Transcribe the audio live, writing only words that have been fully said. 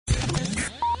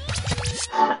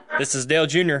This is Dale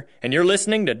Jr., and you're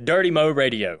listening to Dirty Mo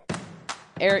Radio.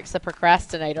 Eric's a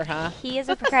procrastinator, huh? He is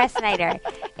a procrastinator.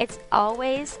 It's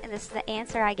always, and this is the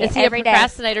answer I get Is he every a day.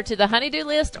 procrastinator to the honey-do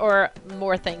list or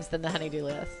more things than the honey-do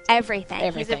list?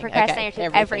 Everything. He's a procrastinator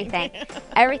to everything.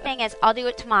 Everything is, I'll do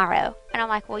it tomorrow. And I'm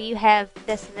like, well, you have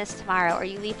this and this tomorrow, or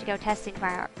you leave to go testing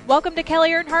tomorrow. Welcome to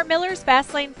Kelly Earnhardt Miller's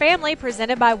Fast Lane Family,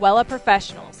 presented by Wella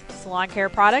Professionals. Salon care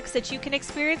products that you can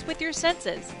experience with your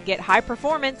senses. Get high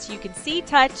performance you can see,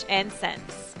 touch, and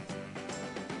sense.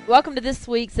 Welcome to this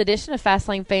week's edition of Fast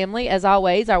Lane Family. As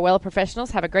always, our Wella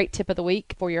Professionals have a great tip of the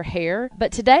week for your hair.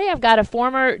 But today I've got a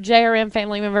former JRM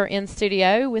family member in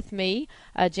studio with me,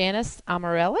 Janice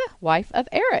Amarella, wife of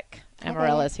Eric.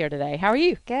 Amarella is here today. How are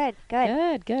you? Good.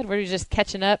 Good. We were just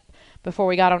catching up before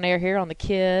we got on air here on the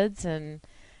kids and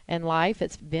life.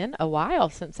 It's been a while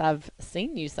since I've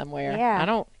seen you somewhere. Yeah. I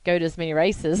don't go to as many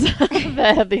races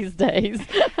these days.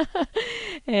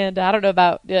 And I don't know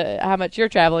about how much you're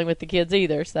traveling with the kids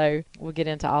either, so we'll get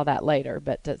into all that later.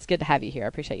 But it's good to have you here. I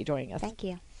appreciate you joining us. Thank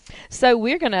you. So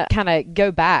we're going to kind of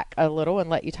go back a little and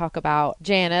let you talk about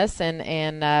Janice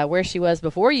and where she was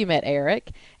before you met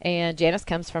Eric. And Janice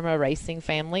comes from a racing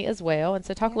family as well. And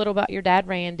so talk a little about your dad,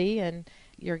 Randy, and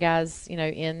your guys,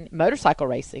 in motorcycle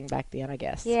racing back then, I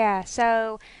guess. Yeah,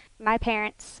 so my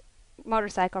parents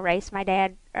motorcycle raced. My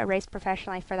dad raced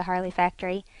professionally for the Harley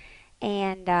factory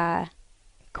and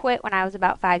quit when I was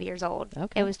about 5 years old.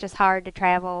 Okay. It was just hard to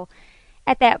travel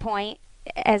at that point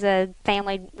as a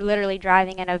family, literally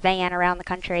driving in a van around the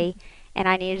country, and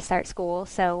I needed to start school.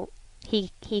 So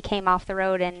he came off the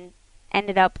road and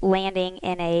ended up landing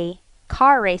in a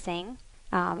car racing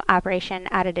operation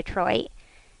out of Detroit.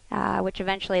 Which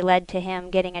eventually led to him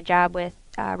getting a job with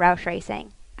Roush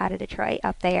Racing out of Detroit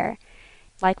up there.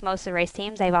 Like most of the race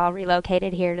teams, they've all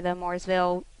relocated here to the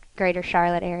Mooresville, Greater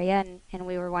Charlotte area, and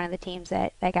we were one of the teams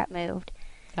that got moved.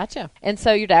 Gotcha. And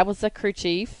so your dad was a crew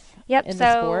chief in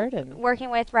the sport? Yep, so working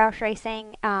with Roush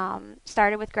Racing,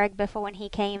 started with Greg Biffle when he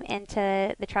came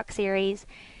into the truck series,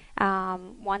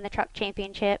 won the truck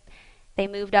championship. They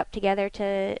moved up together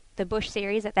to the Busch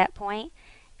series at that point,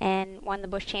 and won the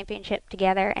Busch Championship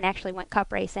together, and actually went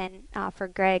cup racing for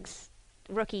Greg's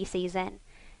rookie season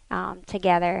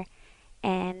together.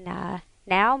 And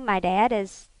now my dad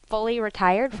is fully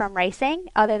retired from racing,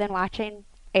 other than watching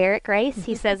Eric race.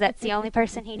 He says that's the only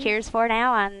person he cheers for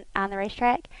now on the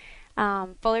racetrack.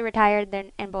 Fully retired,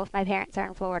 and both my parents are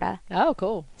in Florida. Oh,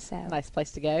 cool. So nice place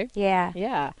to go. Yeah.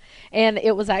 Yeah. And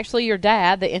it was actually your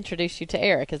dad that introduced you to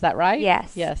Eric, is that right?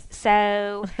 Yes.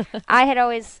 So I had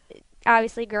always...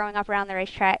 Obviously, growing up around the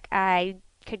racetrack, I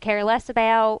could care less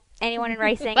about anyone in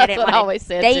racing. I didn't want to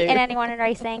date anyone in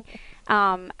racing.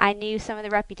 I knew some of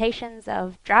the reputations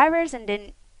of drivers and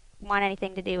didn't want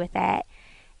anything to do with that.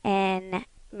 And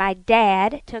my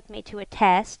dad took me to a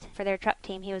test for their truck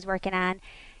team he was working on,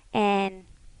 and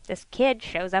this kid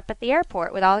shows up at the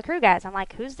airport with all the crew guys. I'm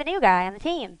like, who's the new guy on the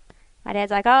team? My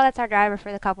dad's like, oh, that's our driver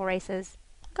for the couple races.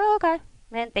 I go, okay.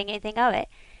 I didn't think anything of it.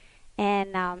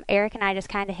 And Eric and I just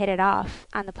kind of hit it off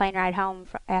on the plane ride home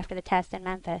after the test in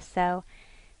Memphis. So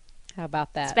how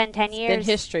about that? It's been 10 years. It's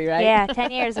been history, right? Yeah,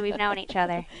 10 years that we've known each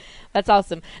other. That's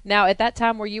awesome. Now, at that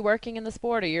time, were you working in the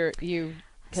sport, or you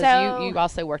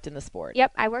also worked in the sport?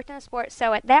 Yep, I worked in the sport.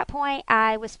 So at that point,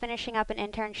 I was finishing up an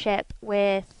internship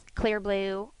with Clear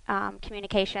Blue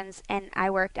Communications, and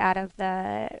I worked out of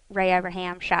the Ray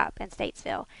Abraham shop in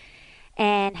Statesville,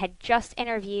 and had just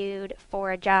interviewed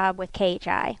for a job with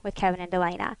KHI, with Kevin and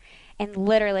Delana. And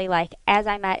literally, as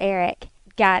I met Eric,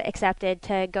 got accepted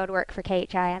to go to work for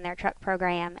KHI on their truck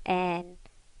program, and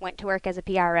went to work as a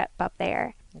PR rep up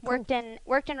there. Cool.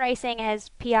 Worked in racing as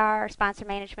PR, sponsor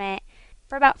management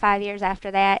for about 5 years after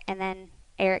that, and then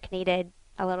Eric needed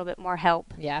a little bit more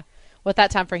help. Yeah. Well, at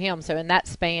that time for him, so in that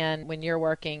span when you're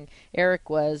working, Eric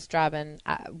was driving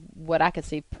what I could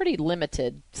see pretty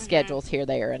limited schedules here,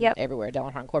 there, and everywhere,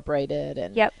 Delaware Incorporated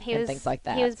and things like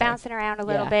that. He was bouncing around a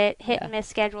little bit, hit and miss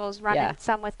schedules, running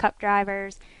some with cup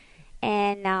drivers.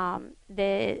 And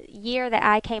the year that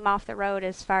I came off the road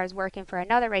as far as working for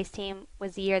another race team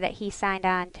was the year that he signed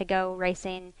on to go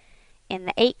racing in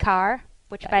the 8 car,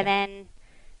 which by then...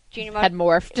 had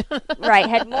morphed. Right,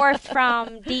 had morphed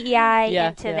from DEI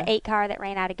into the 8 car that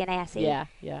ran out of Ganassi.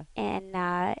 Yeah.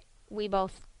 And we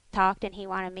both talked, and he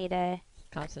wanted me to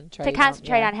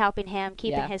concentrate on helping him,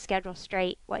 keeping his schedule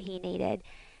straight, what he needed.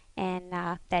 And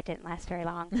that didn't last very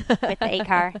long with the 8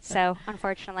 car, so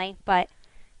unfortunately. But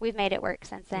we've made it work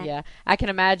since then. Yeah, I can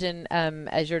imagine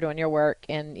as you're doing your work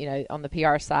and, on the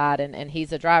PR side and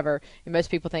he's a driver, and most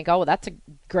people think, oh, well, that's a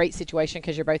great situation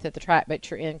because you're both at the track, but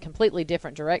you're in completely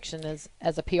different direction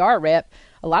as a PR rep.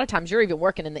 A lot of times you're even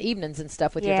working in the evenings and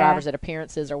stuff with your drivers at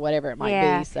appearances or whatever it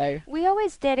might be. So we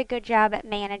always did a good job at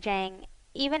managing,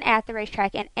 even at the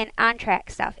racetrack and on-track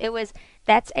stuff.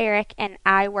 That's Eric, and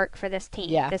I work for this team.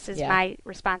 Yeah, this is my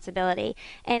responsibility.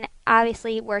 And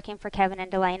obviously, working for Kevin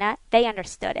and Delana, they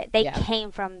understood it. They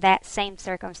came from that same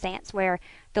circumstance where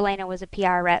Delana was a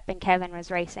PR rep and Kevin was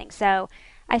racing. So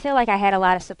I feel like I had a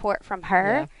lot of support from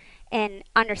her in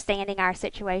understanding our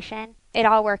situation. It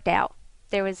all worked out.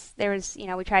 There was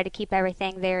we tried to keep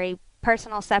everything very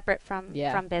personal, separate from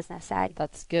business side.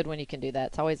 That's good when you can do that.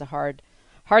 It's always a hard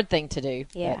thing to do,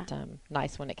 but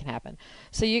nice when it can happen.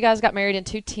 So you guys got married in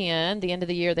 2010, the end of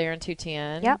the year there in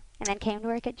 2010. Yep, and then came to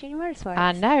work at Junior Motorsports.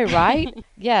 I know, right?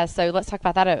 Yeah, so let's talk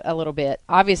about that a little bit.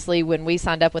 Obviously, when we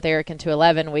signed up with Eric in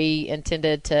 2011, we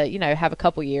intended to, have a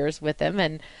couple years with him,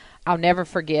 and I'll never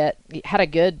forget, had a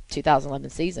good 2011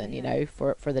 season,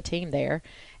 for the team there,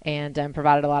 and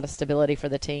provided a lot of stability for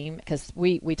the team, because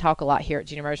we talk a lot here at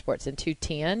Junior Motorsports. In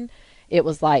 2010, it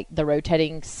was like the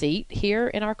rotating seat here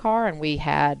in our car, and we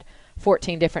had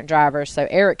 14 different drivers. So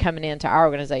Eric coming into our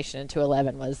organization in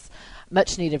 2011 was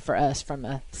much needed for us from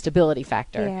a stability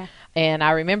factor. Yeah. And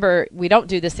I remember, we don't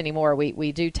do this anymore.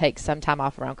 We do take some time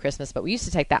off around Christmas, but we used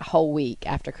to take that whole week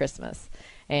after Christmas.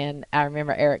 And I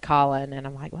remember Eric calling, and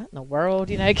I'm like, what in the world,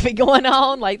 could be going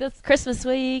on? Like, this Christmas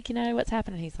week, what's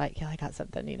happening? He's like, I got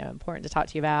something, important to talk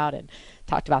to you about, and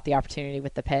talked about the opportunity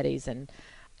with the Petties. And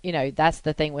that's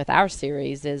the thing with our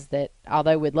series, is that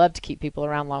although we'd love to keep people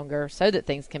around longer so that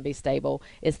things can be stable,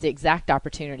 it's the exact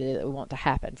opportunity that we want to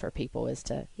happen for people, is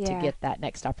to get that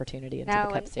next opportunity into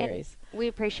the Cup Series. And we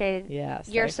appreciated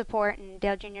your support and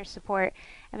Dale Jr.'s support.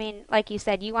 I mean, like you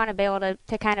said, you want to be able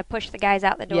to kind of push the guys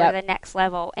out the door to the next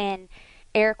level. And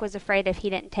Eric was afraid if he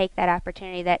didn't take that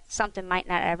opportunity that something might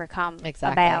not ever come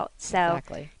about. So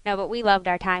no, but we loved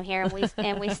our time here,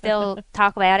 and we still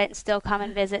talk about it and still come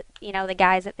and visit, the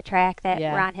guys at the track that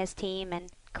were on his team.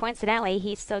 And coincidentally,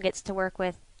 he still gets to work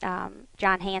with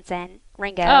John Hansen,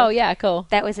 Ringo. Oh yeah, cool.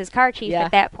 That was his car chief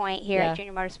at that point here at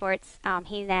Junior Motorsports.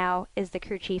 He now is the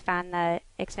crew chief on the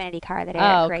Xfinity car that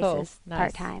Eric races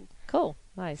part time. Cool,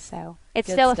 nice. So it's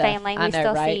good still stuff. A family. We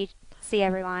still see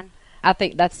everyone. I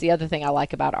think that's the other thing I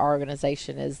like about our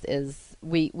organization is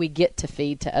we get to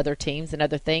feed to other teams and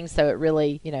other things. So it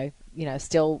really,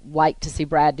 still like to see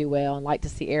Brad do well and like to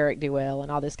see Eric do well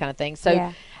and all this kind of thing.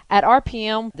 So at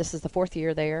RPM, this is the 4th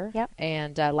year there. Yep.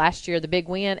 And last year, the big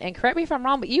win. And correct me if I'm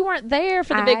wrong, but you weren't there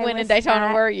for the big win in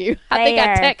Daytona, were you? I think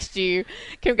I texted you,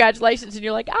 congratulations, and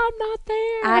you're like, I'm not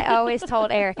there. I always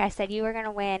told Eric, I said, you were going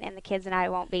to win, and the kids and I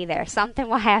won't be there. Something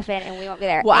will happen, and we won't be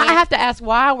there. Well, I have to ask,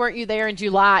 why weren't you there in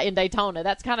July in Daytona?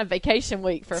 That's kind of vacation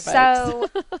week for folks. So,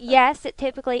 yes, it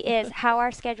typically is. How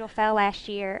our schedule fell last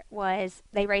year was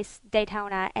they raced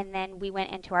Daytona, and then we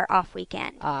went into our off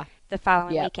weekend. The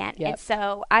following weekend. And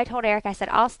so I told Eric, I said,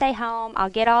 I'll stay home. I'll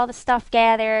get all the stuff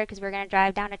gathered because we're going to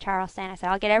drive down to Charleston. I said,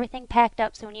 I'll get everything packed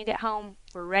up so when you get home,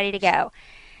 we're ready to go.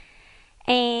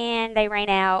 And they ran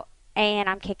out, and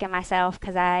I'm kicking myself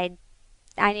because I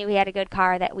knew we had a good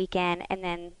car that weekend, and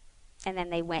then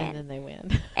they win. And then they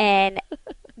win. And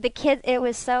the kids, it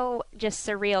was so just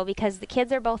surreal because the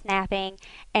kids are both napping,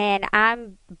 and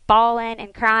I'm bawling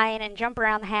and crying and jump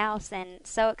around the house and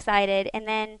so excited. And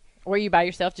then were you by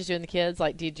yourself just doing the kids?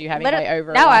 Like, did you have anybody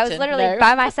over? No, watching? I was literally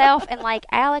by myself. And,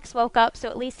 Alex woke up so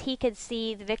at least he could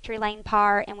see the Victory Lane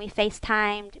par, and we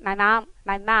FaceTimed. My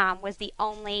mom was the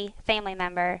only family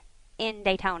member in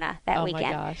Daytona that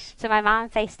weekend. Oh, my gosh. So my mom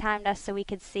FaceTimed us so we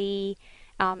could see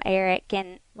Eric.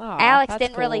 And Alex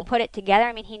didn't really put it together.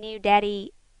 I mean, he knew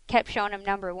Daddy kept showing him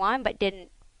number one, but didn't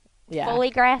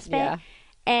fully grasp it.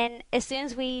 And as soon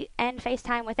as we end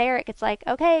FaceTime with Eric, it's like,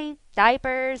 okay,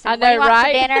 diapers, and when you want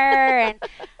for dinner, and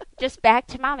just back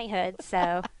to mommyhood.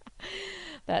 So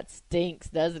that stinks,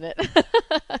 doesn't it?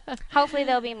 Hopefully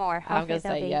there'll be more. I'm going to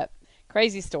say, yep.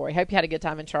 Crazy story. Hope you had a good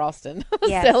time in Charleston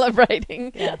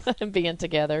celebrating and being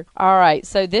together. All right.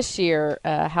 So this year,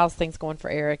 how's things going for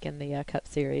Eric in the Cup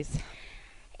Series?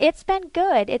 It's been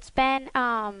good. It's been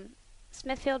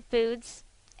Smithfield Foods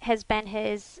has been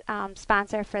his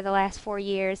sponsor for the last 4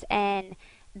 years, and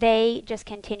they just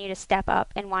continue to step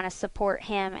up and want to support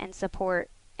him and support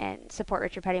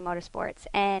Richard Petty Motorsports.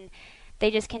 And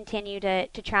they just continue to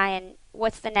try and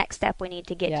what's the next step we need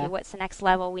to get to? What's the next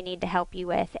level we need to help you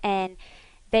with? And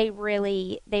they've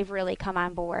really come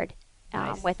on board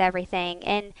with everything.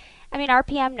 And I mean,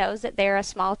 RPM knows that they're a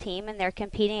small team and they're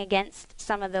competing against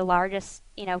some of the largest,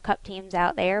 cup teams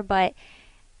out there, but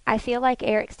I feel like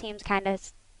Eric's team's kind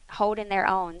of holding their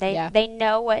own. They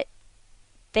know what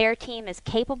their team is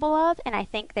capable of, and I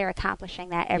think they're accomplishing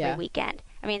that every weekend.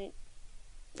 I mean,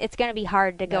 it's going to be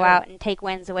hard to go out and take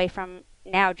wins away from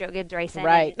now Joe Gibbs Racing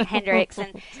and Hendricks,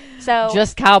 and so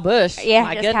just Kyle Busch. Yeah,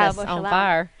 my just goodness, Kyle Busch on alone.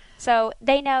 fire. So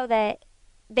they know that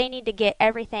they need to get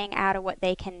everything out of what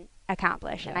they can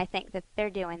accomplish, and I think that they're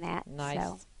doing that. Nice.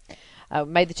 So.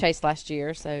 Made the chase last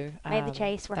year, so made the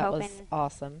chase. We're hoping was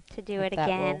awesome to do it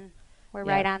again. We're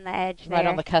right on the edge there. Right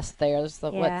on the cusp there. There's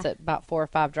what's it, about 4 or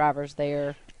 5 drivers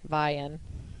there vying.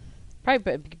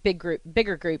 Probably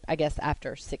bigger group, I guess,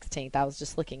 after 16th. I was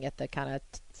just looking at the kind of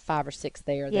 5 or 6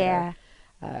 there that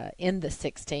are in the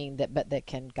 16 that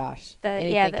can,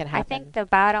 anything can happen. I think the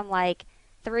bottom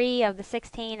 3 of the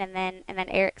 16 and then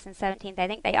Eric's in 17th. I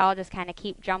think they all just kind of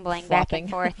keep jumbling back and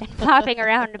forth and flopping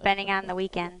around depending on the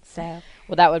weekend. So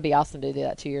that would be awesome to do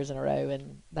that 2 years in a row,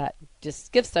 and that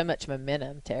just gives so much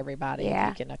momentum to everybody if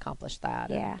you can accomplish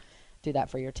that. And do that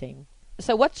for your team.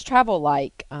 So what's travel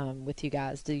like with you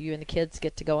guys? Do you and the kids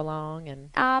get to go along?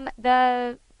 And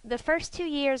the first 2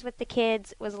 years with the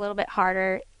kids was a little bit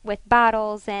harder with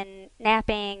bottles and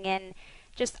napping and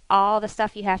just all the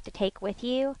stuff you have to take with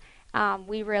you.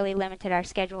 We really limited our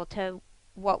schedule to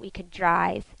what we could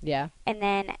drive. Yeah. And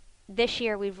then this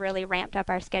year we've really ramped up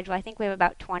our schedule. I think we have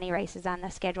about 20 races on the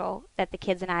schedule that the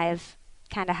kids and I have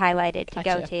kind of highlighted to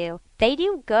go to. They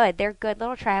do good. They're good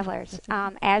little travelers.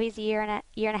 Abby's a year and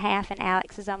a half, and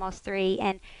Alex is almost 3,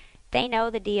 and they know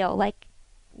the deal.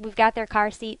 We've got their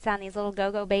car seats on these little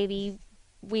go-go baby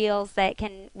wheels that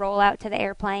can roll out to the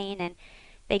airplane, and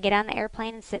they get on the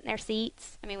airplane and sit in their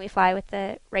seats. I mean, we fly with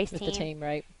the race team. With the team,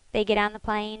 right. They get on the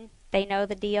plane. They know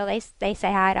the deal. They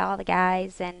say hi to all the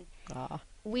guys, and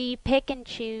we pick and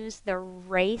choose the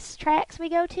race tracks we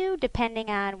go to depending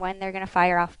on when they're going to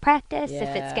fire off practice.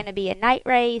 If it's going to be a night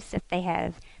race, if they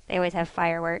always have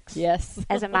fireworks. Yes.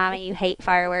 As a mommy, you hate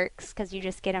fireworks because you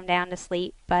just get them down to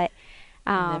sleep. But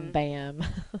and then bam.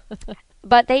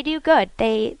 But they do good.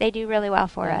 They do really well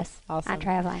for us on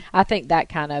traveling. I think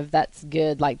that's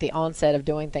good. Like the onset of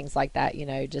doing things like that,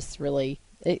 just really.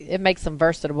 It makes them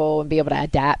versatile and be able to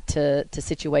adapt to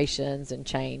situations and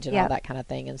change and all that kind of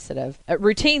thing instead of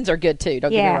routines are good too. Don't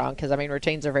get me wrong, because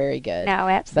routines are very good. No,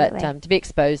 absolutely. But to be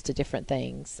exposed to different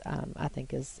things, I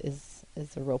think is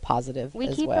a real positive.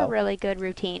 We keep a really good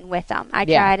routine with them. I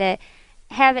try to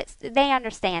have it. They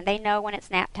understand. They know when it's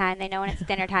nap time. They know when it's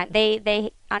dinner time.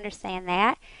 They understand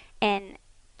that, and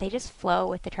they just flow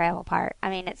with the travel part. I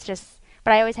mean, it's just.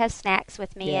 But I always have snacks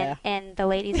with me, and the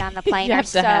ladies on the plane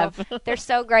they're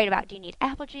so great about, do you need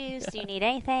apple juice? Do you need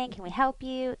anything? Can we help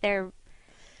you? Have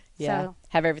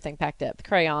everything packed up. The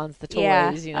crayons, the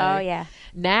toys, Oh, yeah.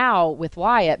 Now, with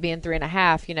Wyatt being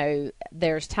 3.5,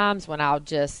 there's times when I'll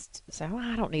just say,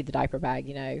 I don't need the diaper bag,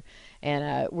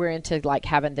 and we're into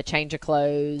having the change of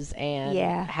clothes and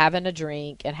having a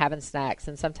drink and having snacks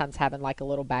and sometimes having a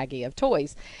little baggie of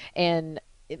toys. And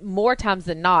more times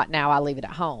than not, now I leave it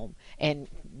at home. And,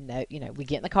 we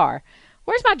get in the car.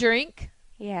 Where's my drink?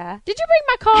 Yeah. Did you bring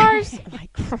my cars? I'm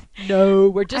like, no,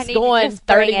 we're just going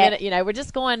 30 minutes. We're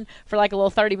just going for a little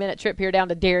 30-minute trip here down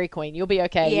to Dairy Queen. You'll be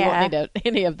okay. You won't need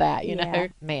any of that, know.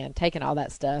 Man, taking all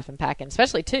that stuff and packing,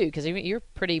 especially, too, because you're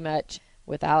pretty much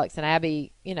with Alex and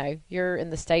Abby, you're in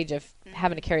the stage of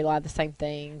having to carry a lot of the same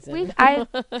things. And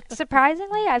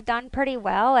Surprisingly, I've done pretty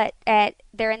well at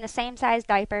they're in the same size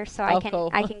diapers, so I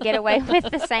can get away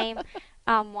with the same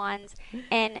ones.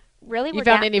 And really, you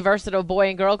found any versatile boy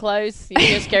and girl clothes? You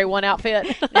just carry one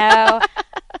outfit? No,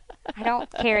 I don't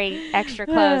carry extra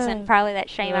clothes, and probably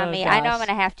that's shame on me. Gosh. I know I'm going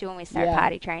to have to when we start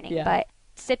potty training, but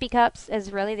sippy cups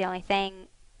is really the only thing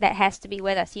that has to be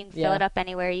with us. You can fill it up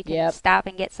anywhere. You can stop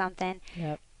and get something.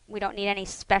 Yep. We don't need any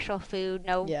special food,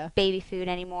 no baby food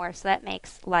anymore, so that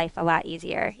makes life a lot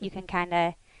easier. You can kind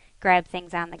of grab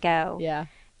things on the go. Yeah.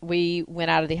 We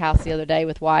went out of the house the other day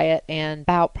with Wyatt, and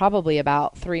probably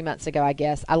about 3 months ago, I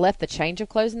guess, I left the change of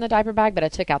clothes in the diaper bag, but I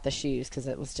took out the shoes because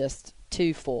it was just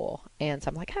too full. And so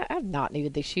I'm like, I've not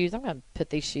needed these shoes. I'm going to put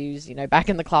these shoes, back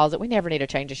in the closet. We never need a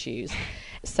change of shoes.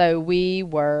 So we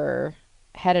were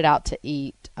headed out to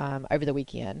eat over the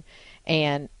weekend,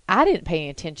 and I didn't pay any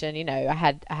attention. I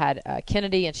had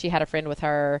Kennedy, and she had a friend with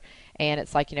her, and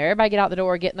it's everybody get out the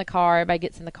door, get in the car. Everybody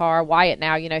gets in the car. Wyatt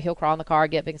now, he'll crawl in the car,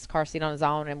 get his car seat on his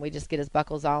own, and we just get his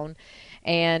buckles on.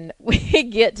 And we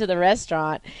get to the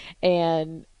restaurant,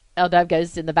 and LW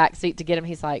goes in the back seat to get him.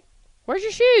 He's like, "Where's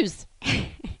your shoes?"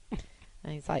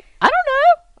 And he's like, "I don't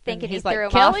know." thinking he's he threw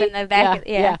like, him off Kelly? in the back.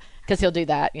 Yeah. Because he'll do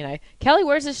that, Kelly,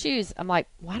 where's his shoes? I'm like,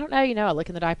 well, I don't know. I look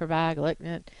in the diaper bag,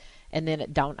 and then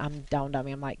it dawned on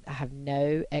me. I'm like, I have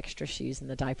no extra shoes in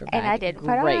the diaper bag. And I didn't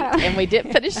Great. put on. And we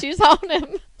didn't put his shoes on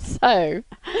him. So,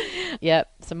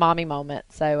 yep, it's a mommy moment.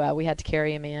 So we had to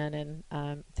carry him in,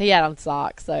 and he had on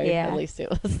socks. So at least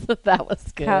that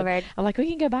was good. Covered. I'm like, we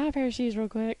can go buy a pair of shoes real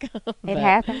quick. It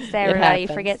happens to everybody. You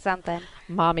forget something.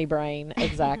 Mommy brain,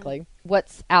 exactly.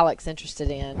 What's Alex interested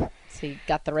in? So he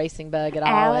got the racing bug at all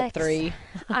Alex, at 3?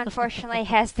 Unfortunately,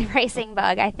 has the racing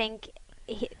bug. I think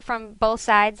from both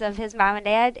sides of his mom and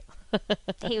dad,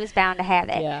 he was bound to have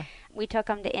it. Yeah. We took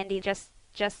him to Indy. Just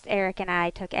Eric and I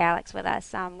took Alex with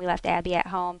us. We left Abby at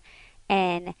home,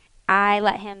 and I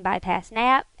let him bypass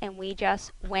nap, and we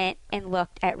just went and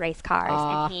looked at race cars,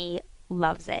 and he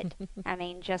loves it. I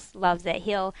mean, just loves it.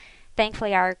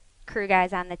 Thankfully, our crew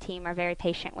guys on the team are very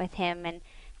patient with him, and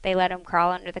they let him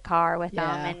crawl under the car with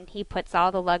them, and he puts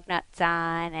all the lug nuts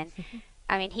on, and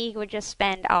I mean, he would just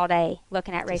spend all day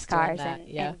looking at race cars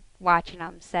and watching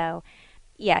them. So,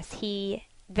 yes, he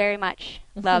very much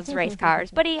loves race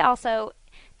cars, but he also,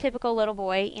 typical little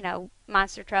boy,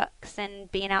 monster trucks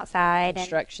and being outside.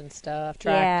 Construction stuff,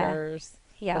 tractors.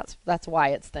 Yeah. That's why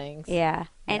it's things. Yeah.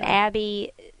 And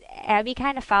Abby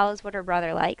kind of follows what her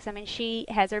brother likes. I mean, she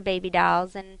has her baby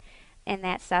dolls and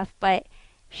that stuff, but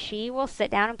she will sit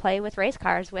down and play with race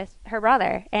cars with her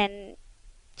brother, and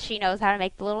she knows how to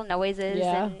make the little noises,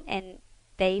 and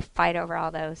they fight over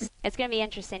all those. It's going to be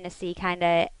interesting to see kind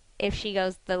of if she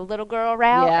goes the little girl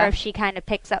route or if she kind of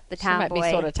picks up the tomboy. She might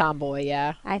be sort of tomboy,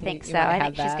 yeah. I think so. I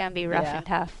think she's going to be rough and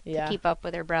tough to keep up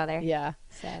with her brother. Yeah.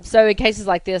 So in cases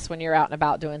like this, when you're out and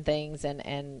about doing things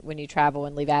and when you travel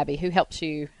and leave Abby, who helps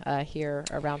you here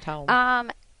around home?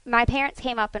 My parents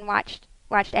came up and watched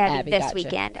Abby this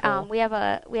weekend. Cool. We have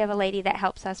a lady that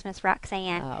helps us, Miss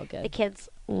Roxanne. Oh, good. The kids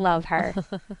love her.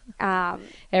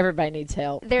 Everybody needs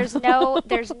help. There's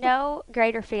no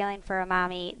greater feeling for a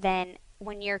mommy than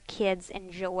when your kids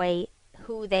enjoy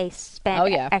who they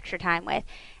spend extra time with.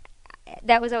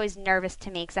 That was always nervous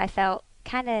to me because I felt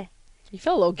kind of. You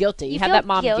feel a little guilty. You have that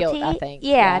mom guilt, I think.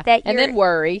 Yeah. And then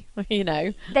worry,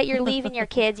 that you're leaving your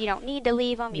kids. You don't need to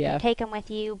leave them. You can take them with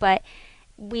you, but.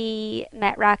 We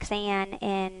met Roxanne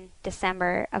in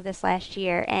December of this last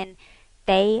year, and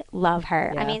they love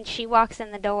her. I mean, she walks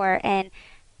in the door, and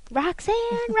Roxanne,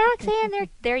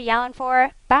 they're yelling for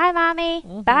her. Bye, mommy.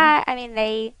 Bye. I mean,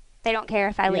 they don't care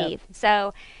if I leave.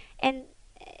 So, and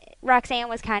Roxanne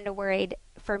was kind of worried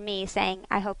for me, saying,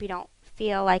 I hope you don't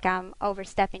feel like I'm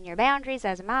overstepping your boundaries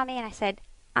as a mommy. And I said,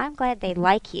 I'm glad they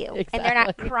like you. Exactly. And they're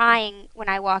not crying when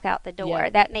I walk out the door.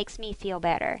 That makes me feel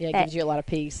better. Yeah, it gives you a lot of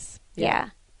peace. Yeah.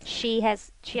 She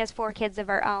has 4 kids of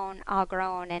her own, all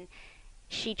grown, and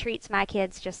she treats my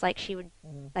kids just like she would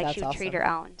treat her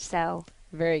own. So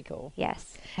very cool.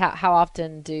 Yes. How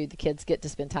often do the kids get to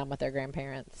spend time with their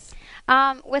grandparents?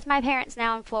 With my parents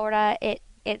now in Florida,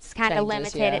 it's kind of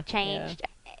limited. Yeah. It changed,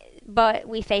 but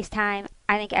we FaceTime.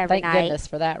 I think every night. Thank goodness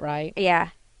for that, right?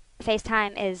 Yeah.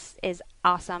 FaceTime is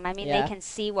awesome. I mean, they can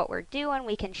see what we're doing.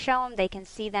 We can show them. They can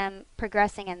see them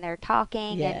progressing in their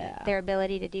talking and their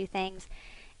ability to do things.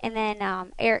 And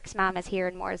then Eric's mom is here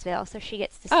in Mooresville, so she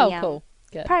gets to see him cool.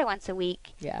 Good. probably once a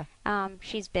week. Yeah.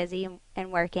 She's busy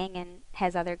and working and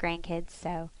has other grandkids,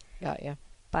 so. Got you.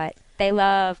 But they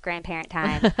love grandparent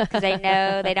time because they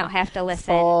know they don't have to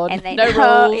listen. And they no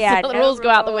know, rules. Yeah, the rules go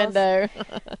out the window.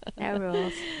 No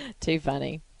rules. Too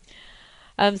funny.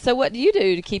 So what do you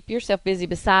do to keep yourself busy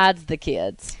besides the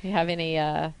kids? You have any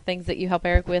things that you help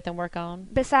Eric with and work on?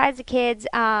 Besides the kids,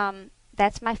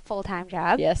 that's my full-time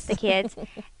job. Yes. The kids.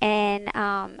 And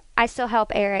I still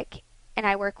help Eric, and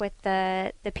I work with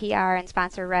the PR and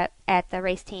sponsor rep at the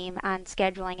race team on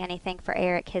scheduling anything for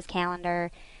Eric, his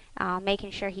calendar,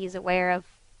 making sure he's aware of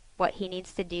what he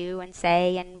needs to do and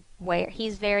say and where.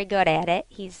 He's very good at it.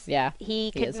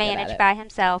 He could manage by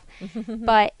himself,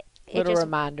 but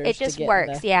reminders. It just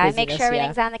works. I make sure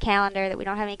everything's on the calendar, that we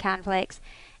don't have any conflicts,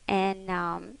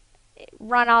 and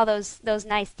run all those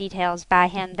nice details by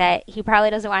him that he probably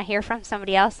doesn't want to hear from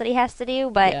somebody else that he has to do,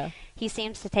 but he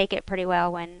seems to take it pretty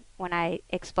well when I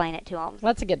explain it to him.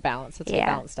 Well, that's a good balance. That's a good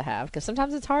balance to have, because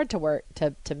sometimes it's hard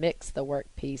to mix the work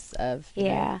piece of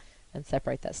and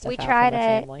separate that stuff out from the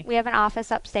family. We have an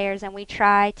office upstairs, and we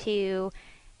try to.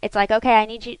 It's like, okay, I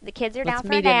need you. The kids are down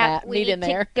for a nap. We need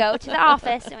to go to the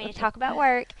office, and we need to talk about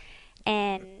work.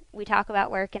 And we talk about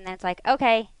work, and then it's like,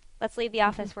 okay, let's leave the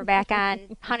office. We're back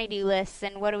on honey-do lists,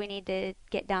 and what do we need to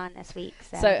get done this week?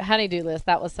 So honey-do list,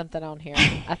 that was something on here.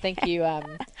 I think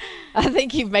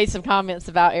you've made some comments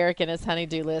about Eric and his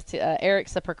honey-do list.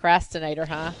 Eric's a procrastinator,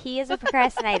 huh? He is a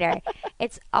procrastinator.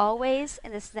 It's always,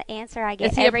 and this is the answer I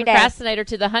get every day. Is he a procrastinator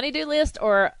to the honey-do list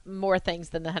or more things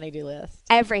than the honey-do list?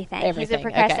 Everything. He's a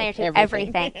procrastinator to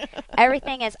everything.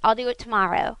 Everything is, I'll do it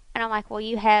tomorrow. And I'm like, well,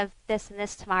 you have this and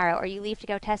this tomorrow, or you leave to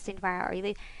go testing tomorrow, or you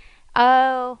leave.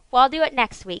 Oh, well, I'll do it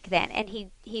next week then. And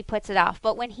he puts it off.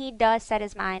 But when he does set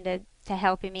his mind to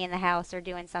helping me in the house or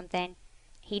doing something,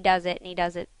 he does it, and he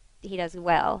does it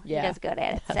well. Yeah, he does good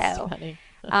at it. That's funny.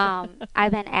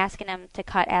 I've been asking him to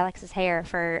cut Alex's hair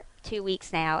for 2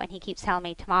 weeks now, and he keeps telling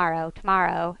me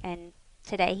tomorrow, and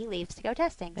today he leaves to go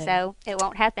testing, so it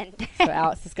won't happen. So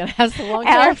Alex is going to have some long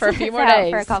hair for a few more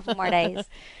days. For a couple more days.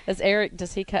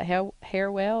 Does he cut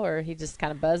hair well, or he just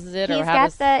kind of buzzes it? He's or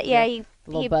got the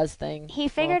little buzz thing. He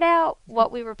figured out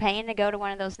what we were paying to go to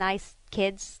one of those nice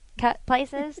kids cut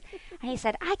places, and he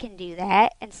said, I can do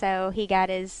that. And so he got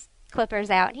his clippers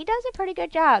out, and he does a pretty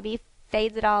good job. He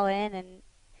fades it all in and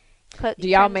do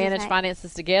y'all manage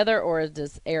finances together, or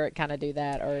does Eric kind of do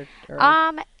that? Or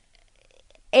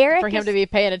Eric for him to be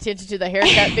paying attention to the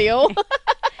haircut bill?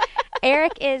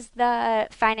 Eric is the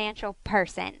financial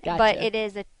person, gotcha. But it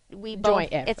is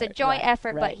joint effort. It's a joint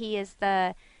effort, right. But he is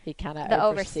he kind of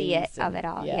oversee it of it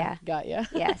all. Yeah. Got you.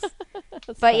 Yes.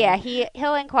 But funny. Yeah,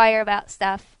 he'll inquire about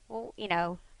stuff. Well,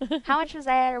 how much was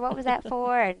that, or what was that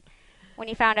for? And when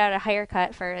he found out a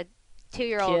haircut for a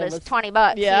 2-year-old is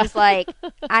 $20, yeah. He's like,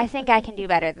 I think I can do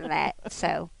better than that.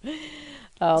 So.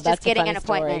 That's just getting an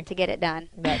appointment story. To get it done.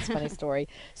 That's a funny story.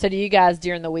 So do you guys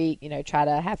during the week, try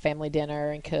to have family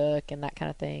dinner and cook and that kind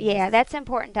of thing? Yeah, that's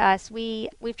important to us. We've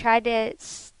tried to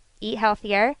eat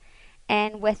healthier,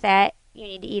 and with that, you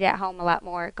need to eat at home a lot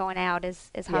more. Going out is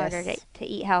harder to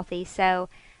eat healthy. So,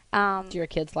 do your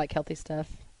kids like healthy stuff?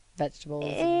 Vegetables?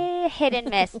 Hit and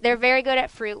miss. They're very good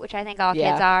at fruit, which I think all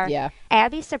kids are. Yeah.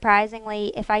 Abby,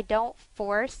 surprisingly, if I don't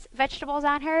force vegetables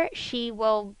on her, she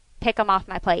will pick them off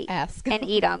my plate and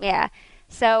eat them. Yeah.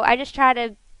 So I just try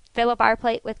to fill up our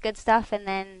plate with good stuff, and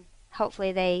then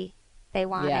hopefully they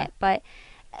want it. But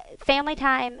family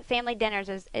time, family dinners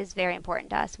is very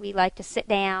important to us. We like to sit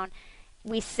down.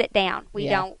 We sit down. We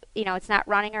don't, it's not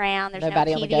running around. There's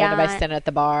nobody no TV on the go. Nobody's standing at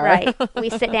the bar. Right.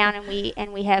 We sit down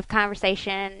and we have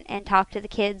conversation and talk to the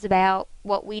kids about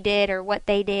what we did or what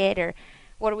they did or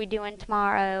what are we doing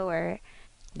tomorrow or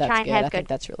that's try and good. have I think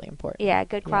that's really important. Yeah,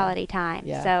 good quality time.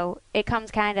 Yeah. So it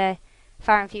comes kind of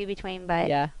far and few between,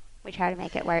 but we try to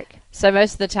make it work. So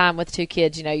most of the time with 2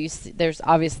 kids, there's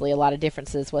obviously a lot of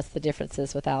differences. What's the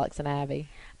differences with Alex and Abby?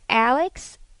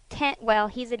 Alex,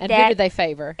 he's a dad. And who do they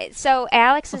favor? So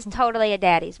Alex is totally a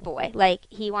daddy's boy. Like,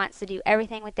 he wants to do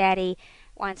everything with daddy,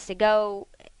 wants to go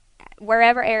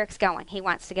wherever Eric's going. He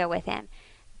wants to go with him.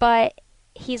 But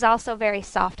he's also very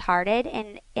soft-hearted,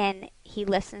 and he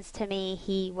listens to me.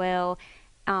 He will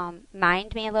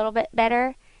mind me a little bit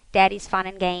better. Daddy's fun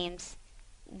and games.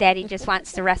 Daddy just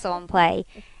wants to wrestle and play.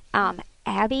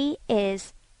 Abby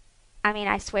is,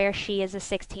 I swear she is a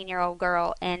 16-year-old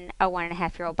girl in a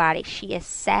 1.5-year-old body. She is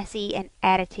sassy and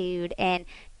attitude and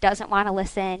doesn't want to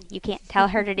listen. You can't tell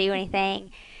her to do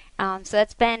anything. So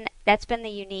that's been the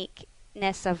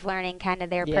uniqueness of learning kind of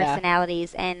their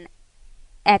personalities, and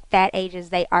at that ages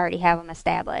they already have them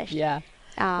established. Yeah.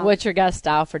 What's your guys'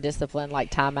 style for discipline,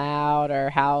 like timeout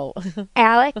or how?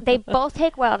 Alec, they both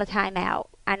take well to timeout.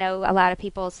 I know a lot of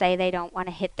people say they don't want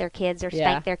to hit their kids or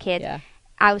spank their kids. Yeah.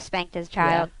 I was spanked as a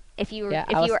child. Yeah. If you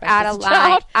were out of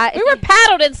line, we were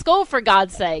paddled in school, for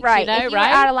God's sake. Right. If you were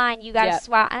out of line, you got to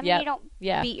swat. You don't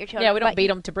beat your children. Yeah, we don't beat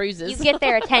them to bruises. You get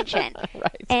their attention.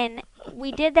 Right. And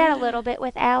we did that a little bit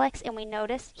with Alex, and we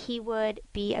noticed he would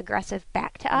be aggressive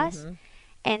back to us. Mm-hmm.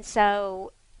 And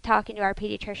so, talking to our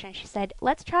pediatrician, she said,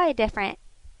 let's try a different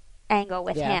angle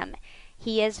with him.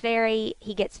 He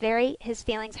gets his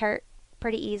feelings hurt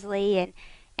pretty easily,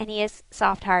 and he is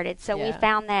soft-hearted. So we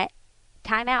found that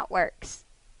timeout works.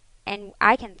 And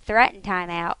I can threaten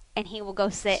timeout, and he will go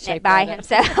sit in it by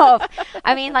himself.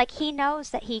 He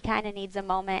knows that he kind of needs a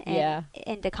moment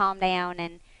and to calm down.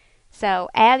 And so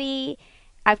Abby,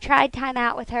 I've tried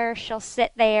timeout with her. She'll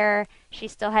sit there. She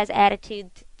still has attitude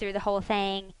through the whole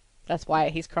thing. That's why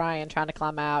he's crying, trying to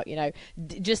climb out,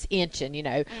 just inching,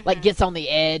 like gets on the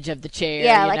edge of the chair.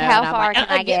 Yeah, how far can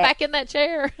I get back in that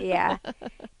chair? Yeah.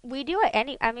 We do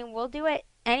it we'll do it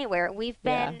anywhere. We've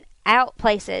been out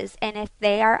places, and if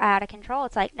they are out of control,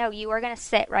 it's like, no, you are going to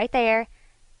sit right there,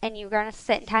 and you're going to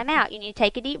sit in timeout. You need to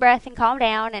take a deep breath and calm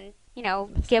down and,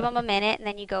 give them a minute, and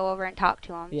then you go over and talk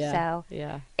to them. Yeah. So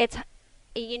yeah.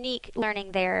 unique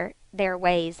learning their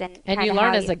ways and you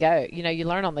learn as a go. You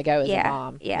learn on the go as a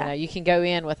mom. Yeah. You can go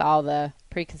in with all the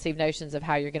preconceived notions of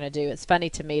how you're going to do. It's funny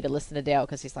to me to listen to Dale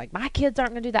because he's like, my kids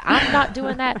aren't going to do that. I'm not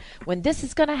doing that when this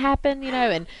is going to happen,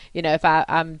 and if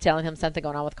I'm telling him something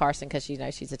going on with Carson because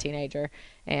she's a teenager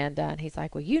and he's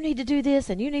like, well, you need to do this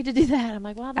and you need to do that. I'm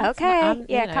like, well, that's okay.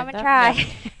 Come and try.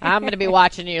 Yeah. I'm going to be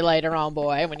watching you later on,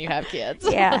 boy, when you have kids.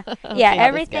 Yeah. Yeah.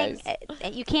 Everything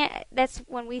you can't. That's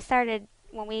when we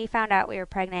found out we were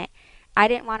pregnant. I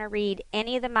didn't want to read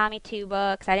any of the Mommy 2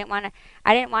 books. I didn't want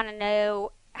to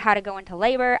know how to go into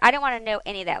labor. I didn't want to know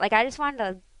any of that. Like, I just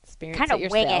wanted to kind of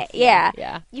wing it.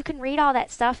 Yeah. You can read all that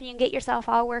stuff and you can get yourself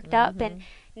all worked up and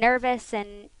nervous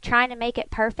and trying to make it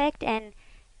perfect. And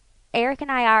Eric and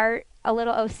I are a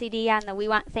little OCD on we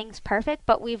want things perfect,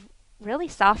 but we've really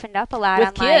softened up a lot.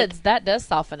 With kids, that does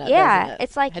soften up, doesn't it?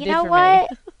 It's like, you know what?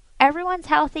 Everyone's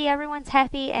healthy, everyone's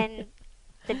happy, and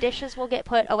the dishes will get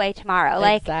put away tomorrow.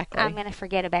 Like, exactly. I'm going to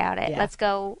forget about it. Yeah. Let's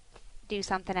go do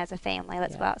something as a family.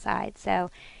 Let's go outside. So,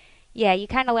 yeah, you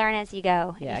kind of learn as you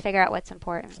go. Yeah. You figure out what's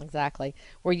important. Exactly.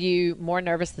 Were you more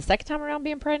nervous the second time around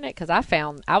being pregnant? Because I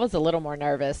found I was a little more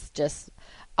nervous just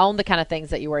on the kind of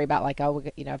things that you worry about, like,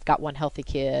 I've got one healthy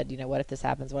kid. What if this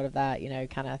happens? What if that?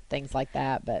 kind of things like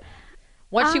that. But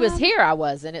once she was here, I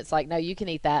wasn't. It's like, no, you can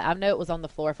eat that. I know it was on the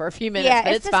floor for a few minutes,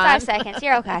 but it's fine. Just 5 seconds.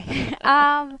 You're okay.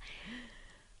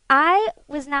 I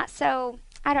was not so,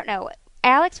 I don't know.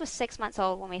 Alex was 6 months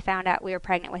old when we found out we were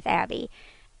pregnant with Abby,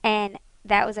 and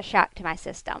that was a shock to my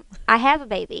system. I have a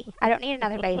baby. I don't need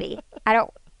another baby. I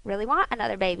don't really want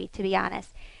another baby, to be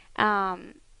honest.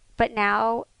 But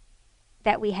now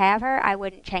that we have her, I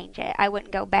wouldn't change it. I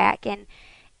wouldn't go back. And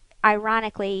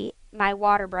ironically, my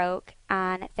water broke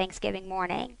on Thanksgiving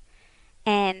morning,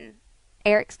 and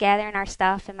Eric's gathering our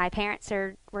stuff, and my parents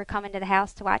were coming to the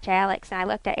house to watch Alex, and I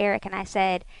looked at Eric and I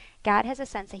said, God has a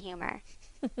sense of humor,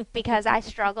 because I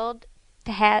struggled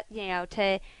to have,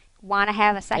 to want to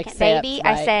have a second baby.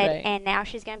 I said, and now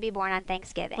she's going to be born on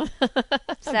Thanksgiving.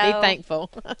 So be thankful.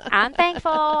 I'm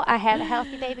thankful. I have a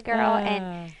healthy baby girl,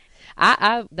 and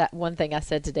I that one thing I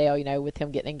said to Dale, with him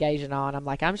getting engaged and on, I'm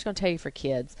like, I'm just going to tell you for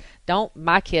kids,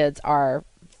 my kids are.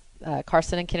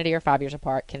 Carson and Kennedy are 5 years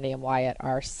apart. Kennedy and Wyatt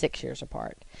are 6 years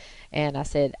apart. And I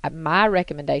said, my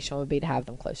recommendation would be to have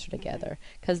them closer together.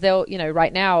 Because they'll,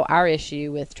 right now, our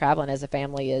issue with traveling as a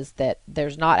family is that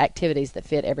there's not activities that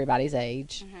fit everybody's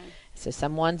age. Mm-hmm. So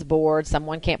someone's bored,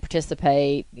 someone can't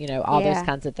participate, all those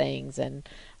kinds of things. And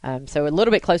so a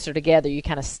little bit closer together, you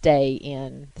kind of stay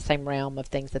in the same realm of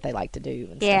things that they like to do.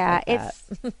 And stuff like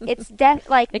it's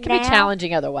like it can be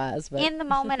challenging otherwise. But in the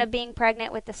moment of being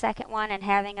pregnant with the second one and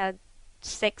having a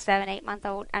 6, 7, 8 month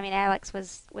old. I mean, Alex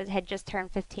had just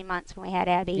turned 15 months when we had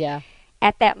Abby. Yeah.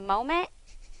 At that moment,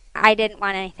 I didn't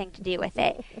want anything to do with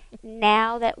it.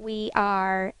 Now that we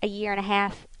are a year and a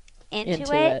half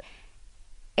into it,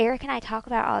 Eric and I talk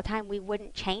about it all the time. We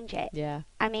wouldn't change it. Yeah.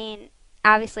 I mean,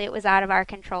 obviously it was out of our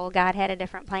control. God had a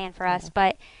different plan for us,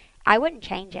 but I wouldn't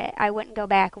change it. I wouldn't go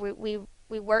back. We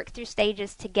worked through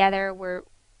stages together. We're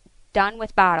done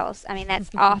with bottles. I mean, that's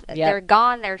off. Yep. They're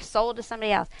gone. They're sold to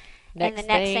somebody else. And the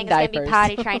next thing is going to be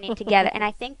potty training together. And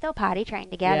I think they'll potty train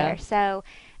together. Yeah. So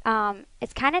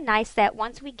it's kind of nice that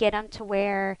once we get them to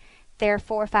where they're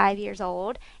 4 or 5 years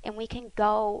old and we can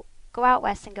go out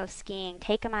west and go skiing,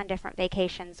 take them on different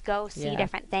vacations, go see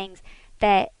different things,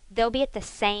 that they'll be at the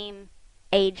same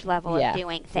age level of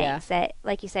doing things that,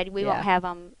 like you said, we won't have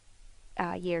them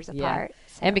years apart.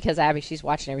 So. And because Abby, she's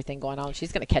watching everything going on,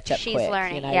 she's going to catch up quick. She's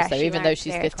learning. So even though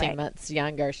she's 15 months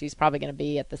younger, she's probably going to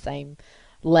be at the same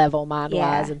level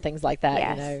mind-wise and things like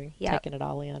that, taking it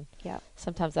all in. Yep.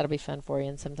 Sometimes that'll be fun for you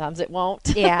and sometimes it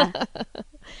won't. Yeah.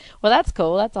 Well, that's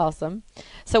cool. That's awesome.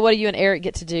 So what do you and Eric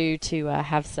get to do to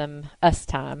have some us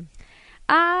time?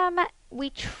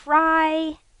 We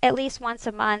try at least once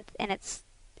a month, and it's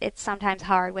sometimes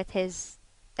hard with his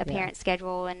appearance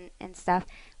schedule and stuff.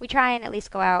 We try and at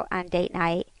least go out on date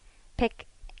night, pick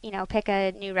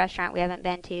a new restaurant we haven't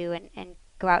been to and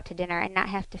go out to dinner and not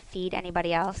have to feed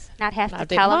anybody else, not have to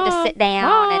tell them to sit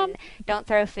down and don't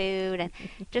throw food, and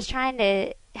just trying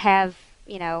to have,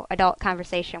 adult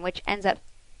conversation, which ends up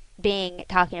being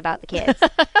talking about the kids,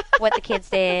 what the kids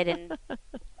did and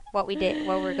what we did,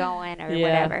 where we're going or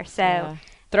whatever. So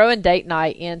throwing date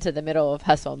night into the middle of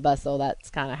hustle and bustle,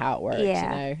 that's kind of how it works,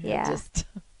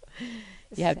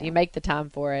 You make the time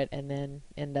for it and then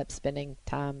end up spending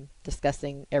time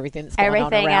discussing everything that's going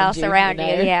on around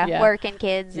you. Work and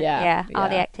kids, all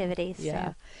the activities. Yeah.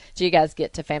 So. Do you guys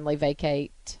get to family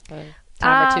vacate a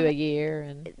time or two a year?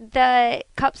 And the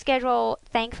Cup schedule,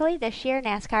 thankfully, this year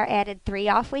NASCAR added 3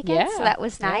 off weekends, so that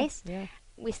was nice. Yeah.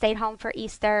 we stayed home for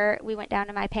Easter. We went down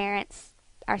to my parents'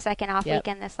 our second off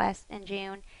weekend in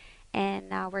June.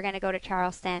 And we're going to go to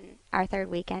Charleston our third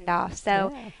weekend off.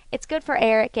 So it's good for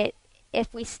Eric.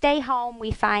 If we stay home,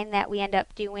 we find that we end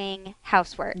up doing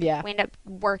housework. Yeah. We end up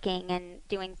working and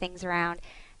doing things around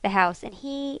the house. And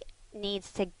he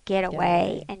needs to get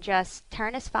away and just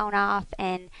turn his phone off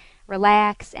and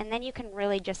relax. And then you can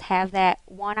really just have that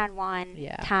one-on-one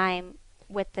time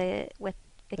with the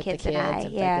kids and I.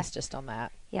 And focus just on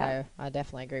that. Yeah. No, I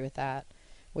definitely agree with that.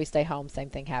 We stay home, same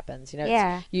thing happens. You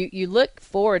know, you look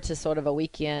forward to sort of a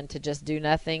weekend to just do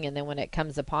nothing, and then when it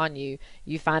comes upon you,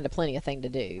 you find plenty of thing to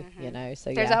do. You know,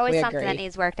 so there's always something that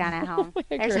needs work done at home.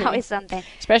 There's always something,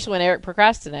 especially when Eric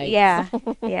procrastinates.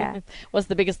 Yeah. What's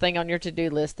the biggest thing on your to-do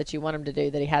list that you want him to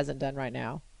do that he hasn't done right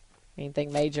now?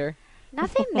 Anything major?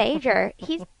 Nothing major.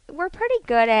 We're pretty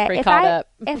good at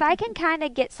if I can kind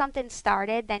of get something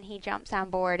started, then he jumps on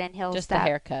board and he'll just stop. The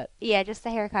haircut. Yeah, just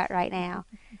the haircut right now.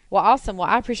 Well, awesome. Well,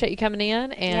 I appreciate you coming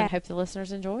in, and hope the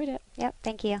listeners enjoyed it. Yep,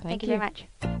 thank you. Thank you very much.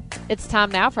 It's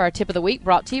time now for our tip of the week,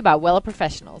 brought to you by Wella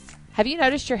Professionals. Have you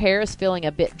noticed your hair is feeling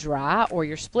a bit dry or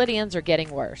your split ends are getting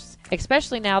worse?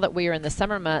 Especially now that we are in the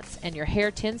summer months and your hair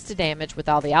tends to damage with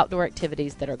all the outdoor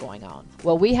activities that are going on.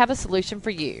 Well, we have a solution for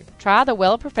you. Try the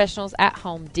Wella Professionals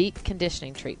at-home deep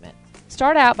conditioning treatment.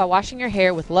 Start out by washing your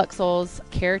hair with Luxoil's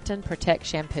Keratin Protect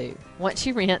shampoo. Once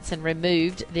you rinse and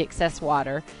removed the excess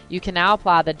water, you can now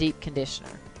apply the deep conditioner.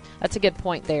 That's a good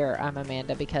point there,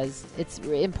 Amanda, because it's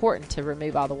important to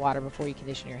remove all the water before you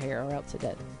condition your hair, or else it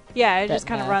doesn't. Yeah, it just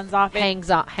kind of runs off.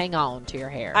 Hang on to your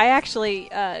hair. I actually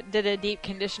did a deep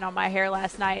condition on my hair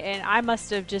last night, and I must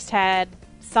have just had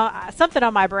something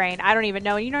on my brain. I don't even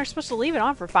know. You know, you're supposed to leave it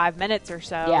on for 5 minutes or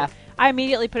so. Yeah. I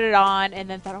immediately put it on and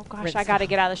then thought, oh, gosh, I got to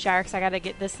get out of the shower because I got to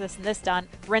get this, and this done.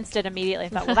 Rinsed it immediately. I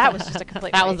thought, well, that was just a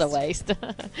complete waste. That was a waste.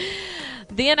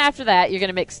 Then after that, you're going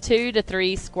to mix 2 to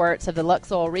 3 squirts of the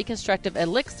Luxoil Reconstructive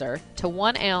Elixir to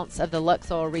 1 ounce of the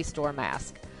Luxoil Restore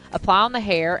Mask. Apply on the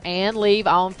hair and leave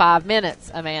on 5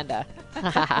 minutes, Amanda.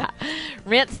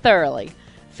 Rinse thoroughly.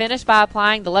 Finish by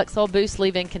applying the Luxoil Boost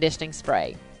Leave-In Conditioning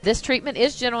Spray. This treatment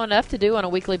is gentle enough to do on a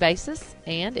weekly basis,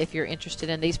 and if you're interested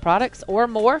in these products or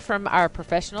more from our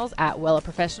professionals at Wella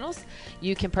Professionals,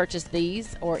 you can purchase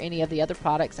these or any of the other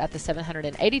products at the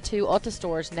 782 Ulta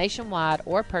stores nationwide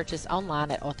or purchase online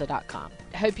at Ulta.com.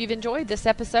 Hope you've enjoyed this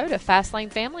episode of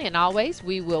Fastlane Family, and always,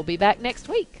 we will be back next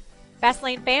week.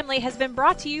 Fastlane Family has been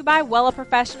brought to you by Wella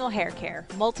Professional Hair Care,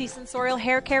 multi-sensorial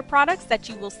hair care products that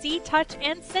you will see, touch,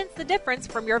 and sense the difference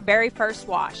from your very first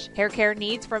wash. Hair care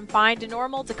needs from fine to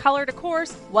normal to color to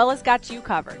coarse, Wella's got you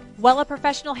covered. Wella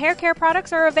Professional Hair Care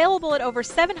products are available at over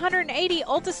 780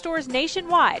 Ulta stores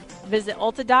nationwide. Visit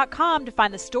Ulta.com to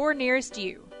find the store nearest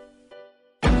you.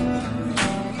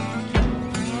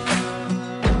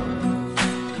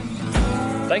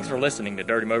 Thanks for listening to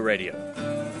Dirty Mo Radio.